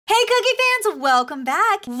Hey Cookie fans, welcome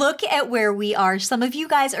back. Look at where we are. Some of you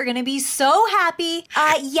guys are gonna be so happy.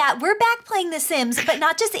 Yeah, we're back playing The Sims, but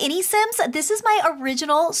not just any Sims. This is my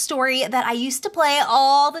original story that I used to play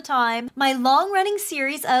all the time. My long-running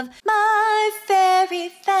series of My Fairy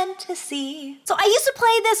Fantasy. So I used to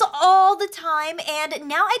play this all the time, and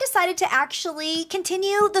now I decided to actually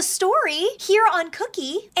continue the story here on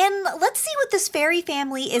Cookie. And let's see what this fairy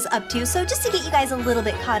family is up to. So just to get you guys a little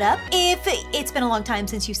bit caught up, if it's been a long time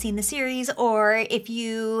since you've seen the series, or if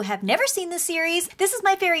you have never seen the series, this is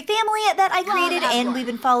my fairy family that I created, and we've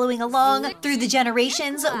been following along through the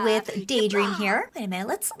generations with Daydream here. Wait a minute,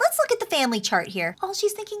 let's look at the family chart here. Oh,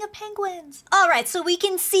 she's thinking of penguins. All right, so we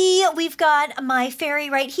can see we've got my fairy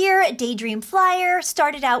right here, Daydream Flyer.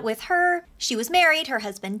 Started out with her. She was married, her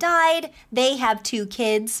husband died. They have 2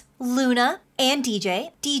 kids, Luna and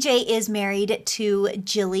DJ. DJ is married to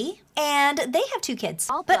Jilly, and they have 2 kids.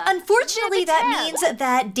 But unfortunately, that means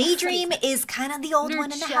that Daydream is kind of the old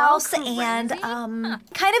one in the house, and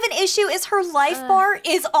kind of an issue is her life bar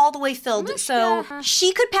is all the way filled, so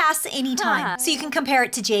she could pass any time. So you can compare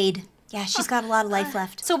it to Jade. Yeah, she's got a lot of life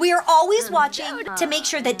left. So we are always watching to make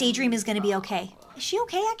sure that Daydream is going to be okay. Is she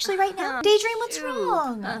okay actually right now? Daydream, what's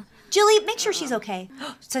wrong? Jilly, make sure she's okay.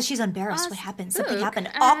 Says she's embarrassed. What happened? Something happened.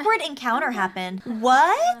 Awkward encounter happened.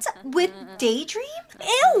 What? With Daydream?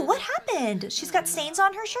 Ew, what happened? She's got stains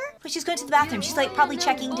on her shirt? But she's going to the bathroom. She's like probably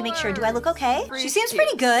checking to make sure. Do I look okay? She seems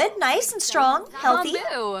pretty good. Nice and strong. Healthy.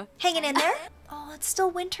 Hanging in there. Oh, it's still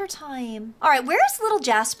winter time. All right, where's little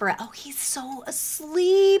Jasper at? Oh, he's so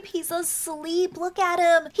asleep. He's asleep. Look at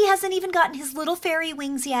him. He hasn't even gotten his little fairy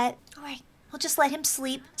wings yet. All right. We'll just let him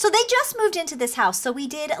sleep. So they just moved into this house. So we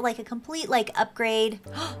did like a complete upgrade.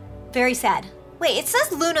 Very sad. Wait, it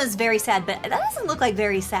says Luna's very sad, but that doesn't look like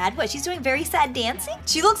very sad. What, she's doing very sad dancing?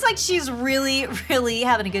 She looks like she's really, really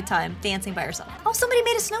having a good time dancing by herself. Oh, somebody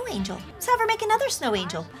made a snow angel. Let's have her make another snow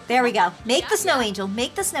angel. There we go. Make the snow angel.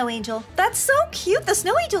 Make the snow angel. That's so cute. The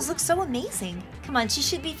snow angels look so amazing. Come on, she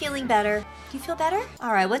should be feeling better. Do you feel better?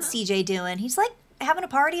 All right, what's DJ doing? He's like having a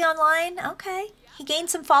party online. Okay. He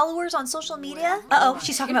gained some followers on social media. Uh-oh,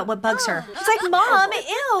 she's talking about what bugs her. She's like, Mom,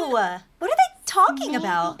 ew. What are they talking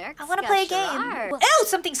about? I want to play a game. Ew,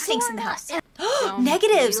 something stinks in the house.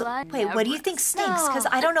 Negatives. Wait, what do you think stinks? Because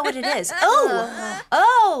I don't know what it is.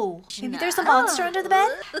 Oh, maybe there's a monster under the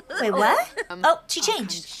bed? Wait, what? Oh, she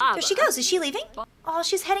changed. There she goes. Is she leaving? Oh,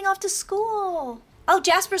 she's heading off to school. Oh,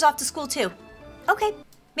 Jasper's off to school too. Okay.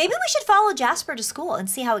 Maybe we should follow Jasper to school and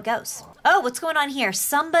see how it goes. Oh, what's going on here?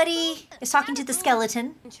 Somebody is talking to the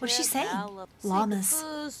skeleton. What is she saying?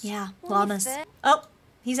 Llamas. Yeah, llamas. Oh,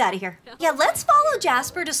 he's out of here. Yeah, let's follow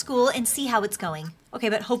Jasper to school and see how it's going. Okay,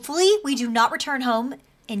 but hopefully we do not return home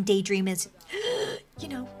and Daydream is,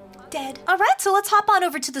 dead. All right, so let's hop on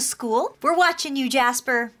over to the school. We're watching you,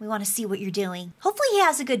 Jasper. We want to see what you're doing. Hopefully he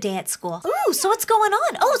has a good day at school. Ooh, so what's going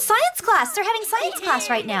on? Oh, science class. They're having science class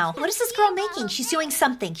right now. What is this girl making? She's doing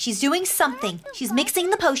something. She's doing something. She's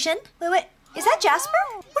mixing the potion. Wait. Is that Jasper?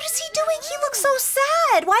 What is he doing? He looks so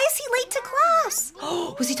sad. Why is he late to class?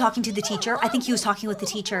 Oh, was he talking to the teacher? I think he was talking with the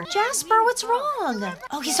teacher. Jasper, what's wrong?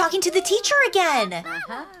 Oh, he's talking to the teacher again.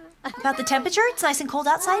 About the temperature? It's nice and cold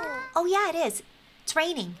outside? Oh, yeah, it is. It's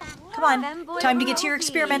raining. Come on, time to get to your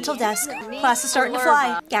experimental desk. Class is starting to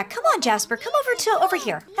fly. Yeah, come on, Jasper. Come over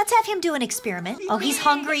here. Let's have him do an experiment. Oh, he's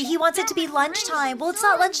hungry. He wants it to be lunchtime. Well, it's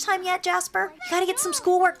not lunchtime yet, Jasper. You gotta get some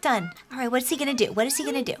schoolwork done. All right, what is he gonna do? What is he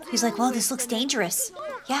gonna do? He's like, well, this looks dangerous.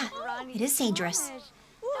 Yeah, it is dangerous.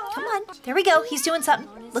 Come on. There we go. He's doing something.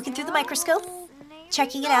 Looking through the microscope.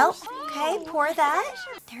 Checking it out. Okay, pour that.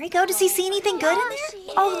 There we go. Does he see anything good in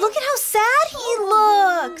there? Oh, look at how sad he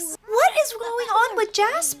looks. What is going on with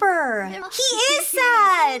Jasper? He is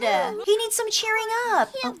sad. He needs some cheering up.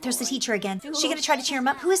 Oh, there's the teacher again. Is she gonna try to cheer him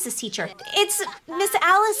up? Who is this teacher? It's Miss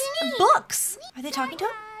Alice Books. Are they talking to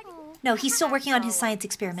him? No, he's still working on his science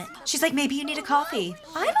experiment. She's like, maybe you need a coffee.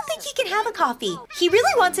 I don't think he can have a coffee. He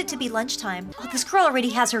really wants it to be lunchtime. Oh, this girl already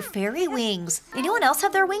has her fairy wings. Anyone else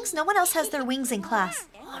have their wings? No one else has their wings in class.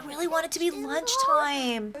 Oh, I really want it to be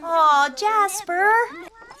lunchtime. Oh, Jasper.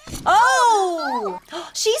 Oh,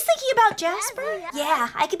 she's thinking about Jasper? Yeah,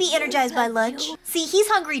 I could be energized by lunch. See, he's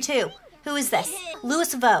hungry too. Who is this?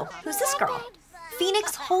 Louis Vo. Who's this girl?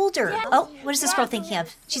 Phoenix Holder. Oh, what is this girl thinking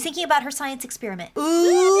of? She's thinking about her science experiment. Ooh,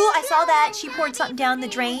 I saw that. She poured something down the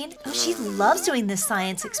drain. Oh, she loves doing this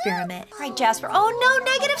science experiment. All right, Jasper. Oh, no,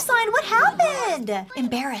 negative sign. What happened?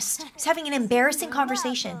 Embarrassed. He's having an embarrassing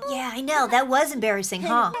conversation. Yeah, I know. That was embarrassing,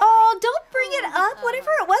 huh? Oh, don't bring it up.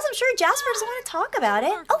 Whatever it was, I'm sure Jasper doesn't want to talk about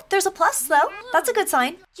it. Oh, there's a plus, though. That's a good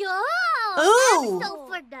sign. Ooh.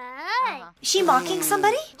 Is she mocking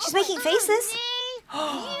somebody? She's making faces.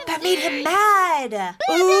 made him mad.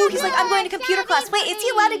 Ooh, he's like, I'm going to computer class. Wait, is he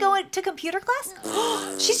allowed to go to computer class?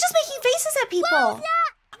 She's just making faces at people.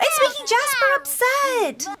 It's making Jasper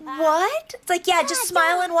upset. What? It's like, yeah, just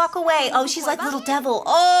smile and walk away. Oh, she's like, little devil.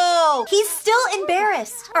 Oh, he's still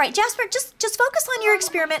embarrassed. All right, Jasper, just focus on your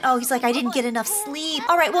experiment. Oh, he's like, I didn't get enough sleep.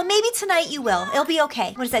 All right, well, maybe tonight you will. It'll be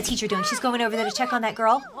okay. What is that teacher doing? She's going over there to check on that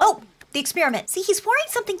girl. Oh, the experiment. See, he's pouring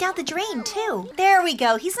something down the drain, too. There we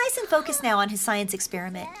go. He's nice and focused now on his science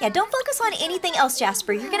experiment. Yeah, don't focus on anything else,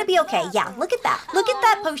 Jasper. You're going to be okay. Yeah, look at that. Look at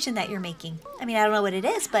that potion that you're making. I mean, I don't know what it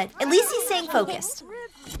is, but at least he's staying focused.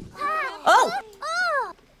 Oh!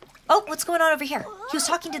 Oh, what's going on over here? He was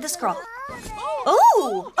talking to this girl.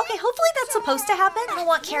 Oh! Okay, hopefully that's supposed to happen. I don't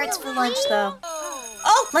want carrots for lunch, though.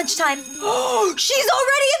 Oh, lunchtime. Oh, she's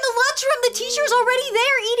already in the lunchroom. The teacher's already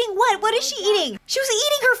there eating what? What is she eating? She was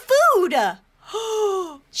eating her food.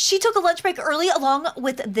 She took a lunch break early along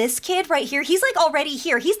with this kid right here. He's like already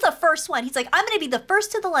here. He's the first one. He's like, I'm going to be the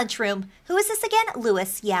first to the lunchroom. Who is this again?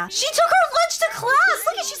 Lewis. Yeah. She took her lunch to class.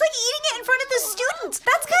 Look at, she's like eating it in front of the students.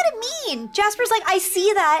 That's kind of mean. Jasper's like, I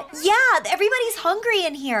see that. Yeah, everybody's hungry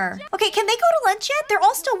in here. Okay, can they go to lunch yet? They're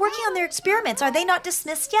all still working on their experiments. Are they not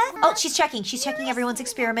dismissed yet? Oh, she's checking. She's checking everyone's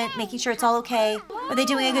experiment, making sure it's all okay. Are they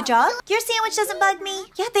doing a good job? Your sandwich doesn't bug me.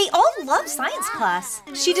 Yeah, they all love science class.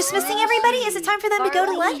 Is she dismissing everybody? Is it time for them to go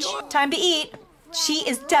to lunch? Time to eat. She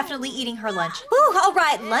is definitely eating her lunch. Ooh, all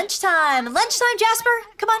right, lunchtime. Lunchtime, Jasper.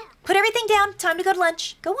 Come on, put everything down. Time to go to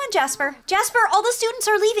lunch. Go on, Jasper. Jasper, all the students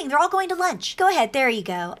are leaving. They're all going to lunch. Go ahead, there you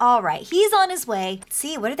go. All right, he's on his way. Let's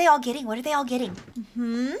see, what are they all getting? What are they all getting?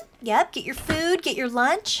 Yep, get your food, get your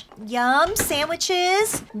lunch. Yum,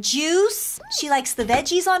 sandwiches, juice. She likes the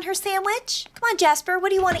veggies on her sandwich. Come on, Jasper, what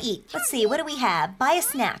do you want to eat? Let's see, what do we have? Buy a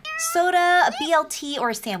snack. Soda, a BLT, or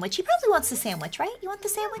a sandwich. He probably wants the sandwich, right? You want the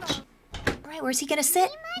sandwich? All right, where's he gonna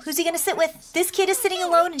sit? Who's he gonna sit with? This kid is sitting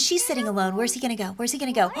alone and she's sitting alone. Where's he gonna go? Where's he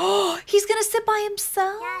gonna go? Oh, he's gonna sit by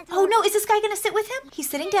himself. Oh no, is this guy gonna sit with him? He's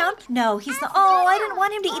sitting down. No, he's not. Oh, I didn't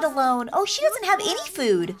want him to eat alone. Oh, she doesn't have any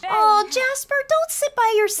food. Oh, Jasper, don't sit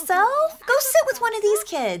by yourself. Go sit with one of these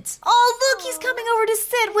kids. Oh, look, he's coming over to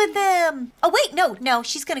sit with him. Oh, wait, no,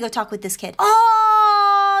 she's gonna go talk with this kid.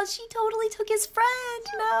 Oh, she totally took his friend.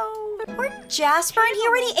 No. Poor Jasper, and he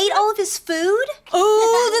already ate all of his food.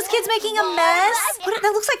 Oh, this kid's making a mess.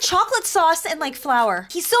 That looks like chocolate sauce and like flour.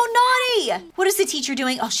 He's so naughty. What is the teacher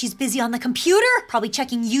doing? Oh, she's busy on the computer. Probably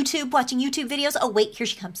checking YouTube, watching YouTube videos. Oh, wait, here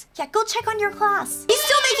she comes. Yeah, go check on your class. He's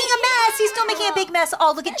still making a mess. He's still making a big mess.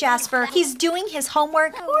 Oh, look at Jasper. He's doing his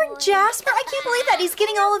homework. Poor Jasper. I can't believe that. He's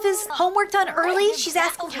getting all of his homework done early. She's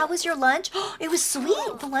asking, how was your lunch? It was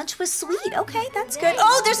sweet. The lunch was sweet. Okay, that's good.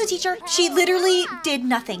 Oh, there's a teacher. She literally did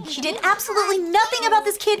nothing. She did absolutely nothing about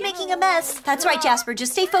this kid making a mess. That's right, Jasper.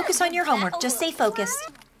 Just stay focused on your homework. Just stay focused.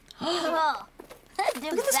 Look at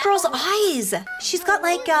this girl's eyes. She's got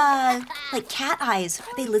like cat eyes.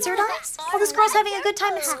 Are they lizard eyes? Oh, this girl's having a good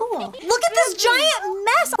time at school. Look at this giant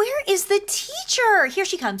mess. Where is the teacher? Here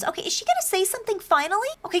she comes. Okay, is she gonna say something finally?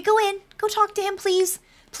 Okay, go in. Go talk to him, please.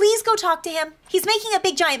 Please go talk to him. He's making a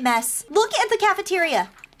big giant mess. Look at the cafeteria.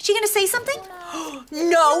 Is she gonna say something?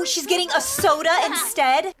 No, she's getting a soda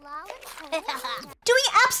instead. Doing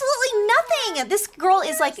absolutely nothing. This girl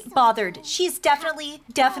is like bothered. She's definitely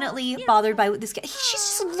bothered by this guy. She's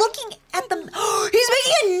just looking at them. He's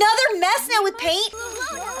making another mess now with paint.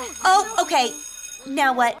 Oh, okay.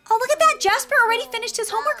 Now what? Oh, look at that. Jasper already finished his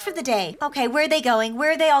homework for the day. Okay, where are they going?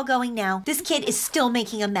 Where are they all going now? This kid is still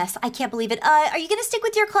making a mess. I can't believe it. Are you going to stick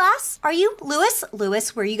with your class? Are you? Lewis,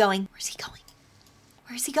 where are you going? Where's he going?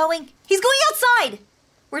 Where's he going? He's going outside.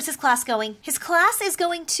 Where's his class going? His class is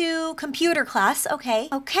going to computer class. Okay.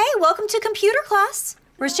 Okay, welcome to computer class.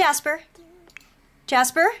 Where's Jasper?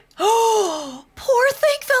 Jasper? Oh, poor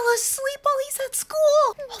thing fell asleep while he's at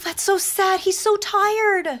school. Oh, that's so sad. He's so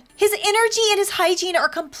tired. His energy and his hygiene are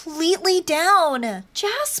completely down.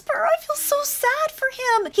 Jasper, I feel so sad for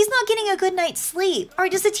him. He's not getting a good night's sleep. All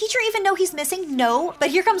right, does the teacher even know he's missing? No.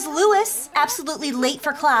 But here comes Lewis, absolutely late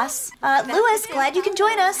for class. Lewis, glad you can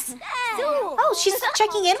join us. Oh, she's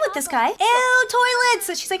checking in with this guy. Ew, toilets.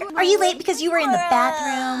 So she's like, are you late because you were in the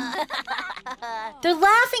bathroom? They're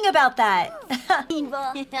laughing about that.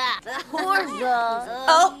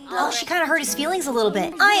 Oh, she kind of hurt his feelings a little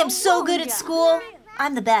bit. I am so good at school.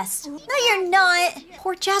 I'm the best. No, you're not.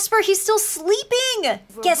 Poor Jasper, he's still sleeping.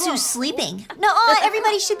 Guess who's sleeping? No,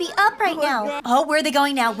 everybody should be up right now. Oh, where are they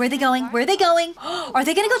going now? Where are they going? Where are they going? Are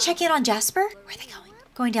they going to go check in on Jasper? Where are they going?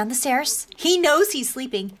 Going down the stairs. He knows he's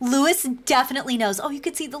sleeping. Lewis definitely knows. Oh, you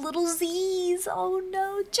could see the little Z's. Oh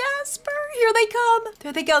no, Jasper. Here they come.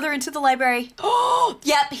 There they go. They're into the library. Oh,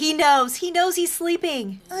 yep, he knows. He knows he's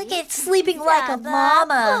sleeping. Look at sleeping like a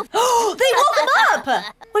llama. Oh, they woke him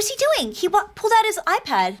up. What's he doing? He pulled out his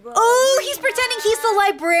iPad. Oh, he's pretending he's the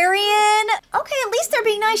librarian. Okay, at least they're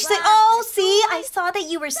being nice. She's like, oh, see, I saw that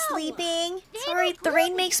you were sleeping. Sorry, the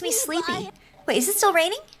rain makes me sleepy. Wait, is it still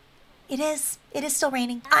raining? It is. It is still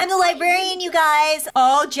raining. I'm the librarian, you guys.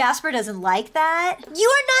 Oh, Jasper doesn't like that. You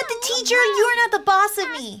are not the teacher. You are not the boss of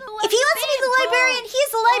me. If he wants to be the librarian,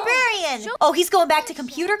 he's the librarian. Oh, he's going back to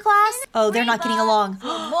computer class? Oh, they're not getting along.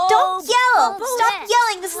 Don't yell. Stop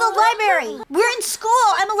yelling. This is the library. We're in school.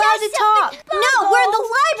 I'm allowed to talk. No, we're in the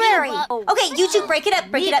library. Okay, you two, break it up.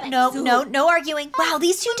 Break it up. No arguing. Wow,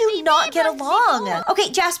 these two do not get along.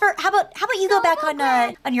 Okay, Jasper, how about you go back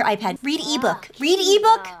on your iPad. Read ebook. Read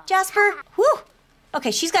ebook, Jasper. Whew. Okay,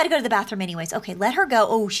 she's got to go to the bathroom anyways. Okay, let her go.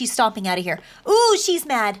 Oh, she's stomping out of here. Ooh, she's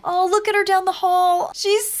mad. Oh, look at her down the hall.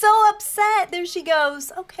 She's so upset. There she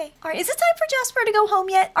goes. Okay. All right, is it time for Jasper to go home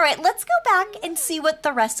yet? All right, let's go back and see what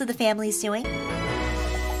the rest of the family's doing.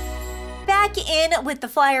 Back in with the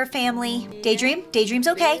Flyer family. Daydream's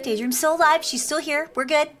okay. Daydream's still alive. She's still here. We're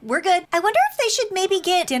good. I wonder if they should maybe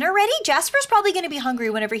get dinner ready. Jasper's probably going to be hungry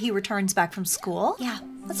whenever he returns back from school. Yeah,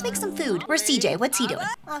 let's make some food. Where's CJ? What's he doing?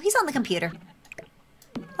 Oh, he's on the computer.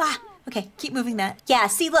 Ah, okay, keep moving that. Yeah,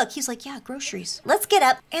 see, look, he's like, yeah, groceries. Let's get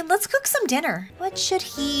up and let's cook some dinner. What should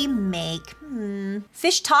he make?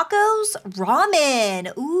 Fish tacos?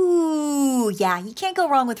 Ramen. Ooh, yeah, you can't go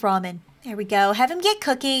wrong with ramen. There we go. Have him get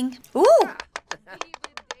cooking. Ooh.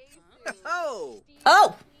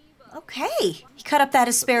 Oh, okay. He cut up that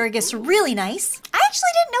asparagus really nice. I actually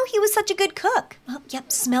didn't know he was such a good cook. Oh,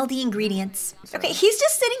 yep, smell the ingredients. Okay, he's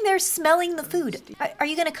just sitting there smelling the food. Are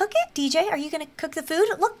you gonna cook it? DJ, are you gonna cook the food?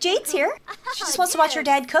 Look, Jade's here. She just wants to watch her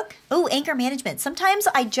dad cook. Oh, anger management. Sometimes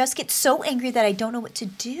I just get so angry that I don't know what to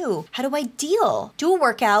do. How do I deal? Do a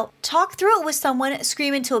workout, talk through it with someone,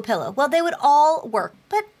 scream into a pillow. Well, they would all work,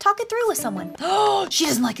 but talk it through with someone. Oh, she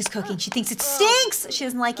doesn't like his cooking. She thinks it stinks. She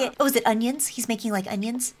doesn't like it. Oh, is it onions? He's making like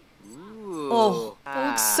onions. Oh, that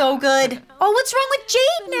looks so good. Oh, what's wrong with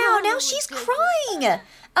Jade now? Now she's crying.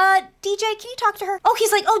 DJ, can you talk to her? Oh,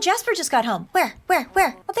 he's like, oh, Jasper just got home. Where?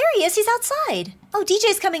 Oh, there he is. He's outside. Oh,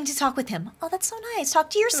 DJ's coming to talk with him. Oh, that's so nice. Talk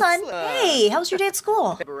to your son. Hey, how was your day at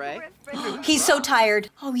school? He's so tired.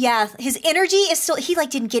 Oh, yeah. His energy is still, he like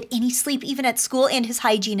didn't get any sleep even at school and his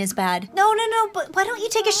hygiene is bad. No, but why don't you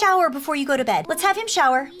take a shower before you go to bed? Let's have him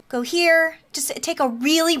shower. Go here. Just take a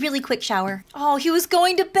really, really quick shower. Oh, he was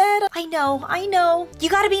going to bed. I know. You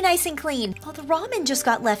gotta be nice and clean. Oh, the ramen just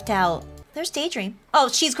got left out. There's Daydream. Oh,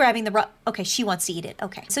 she's grabbing the okay, she wants to eat it.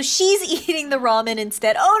 Okay, so she's eating the ramen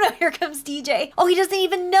instead. Oh no, here comes DJ. Oh, he doesn't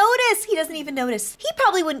even notice. He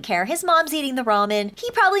probably wouldn't care. His mom's eating the ramen. He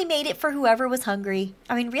probably made it for whoever was hungry.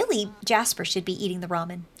 I mean, really, Jasper should be eating the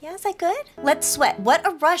ramen. Yeah, is that good? Let's sweat. What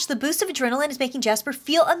a rush. The boost of adrenaline is making Jasper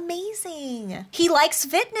feel amazing. He likes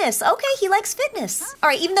fitness. Okay, he likes fitness. All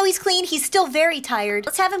right, even though he's clean, he's still very tired.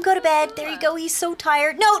 Let's have him go to bed. There you go. He's so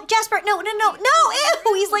tired. No, Jasper, no.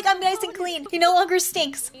 Ew, he's like, I'm nice and clean. He no longer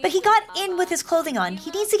stinks. But he got in with his clothing on.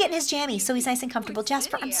 He needs to get in his jammies so he's nice and comfortable.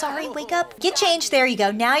 Jasper, I'm sorry. Wake up. Get changed. There you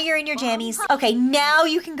go. Now you're in your jammies. Okay, now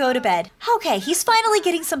you can go to bed. Okay, he's finally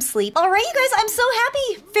getting some sleep. All right, you guys, I'm so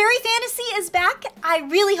happy. Fairy Fantasy is back. I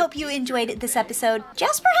really hope you enjoyed this episode.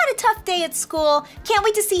 Jasper had a tough day at school. Can't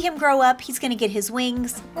wait to see him grow up. He's gonna get his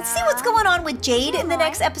wings. Let's see what's going on with Jade in the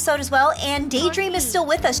next episode as well. And Daydream is still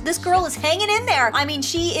with us. This girl is hanging in there. I mean,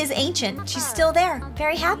 she is ancient. She's still there.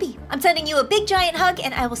 Very happy. I'm sending you a big giant hug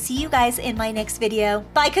and I will see you guys in my next video.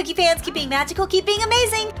 Bye, Cookie fans. Keep being magical. Keep being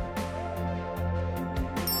amazing.